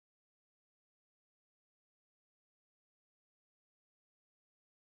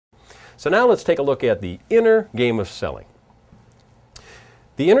So now let's take a look at the inner game of selling.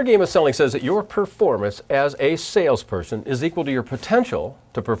 The inner game of selling says that your performance as a salesperson is equal to your potential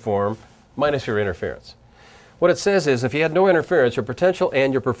to perform minus your interference. What it says is if you had no interference, your potential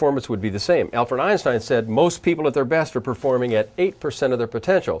and your performance would be the same. Albert Einstein said most people at their best are performing at 8% of their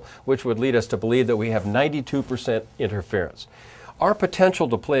potential, which would lead us to believe that we have 92% interference. Our potential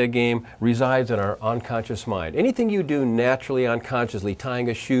to play a game resides in our unconscious mind. Anything you do naturally, unconsciously, tying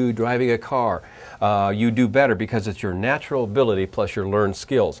a shoe, driving a car, you do better because it's your natural ability plus your learned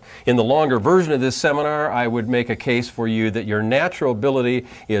skills. In the longer version of this seminar, I would make a case for you that your natural ability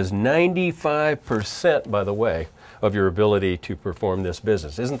is 95%, by the way, of your ability to perform this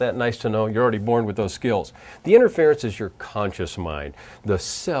business. Isn't that nice to know? You're already born with those skills. The interference is your conscious mind, the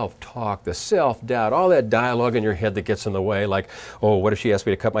self-talk, the self-doubt, all that dialogue in your head that gets in the way, like, oh, what if she asked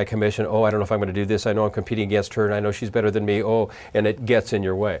me to cut my commission? Oh, I don't know if I'm going to do this. I know I'm competing against her, and I know she's better than me. Oh, and it gets in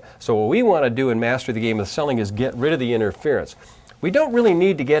your way. So what we want to do and master the game of selling is get rid of the interference. We don't really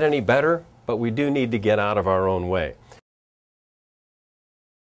need to get any better, but we do need to get out of our own way.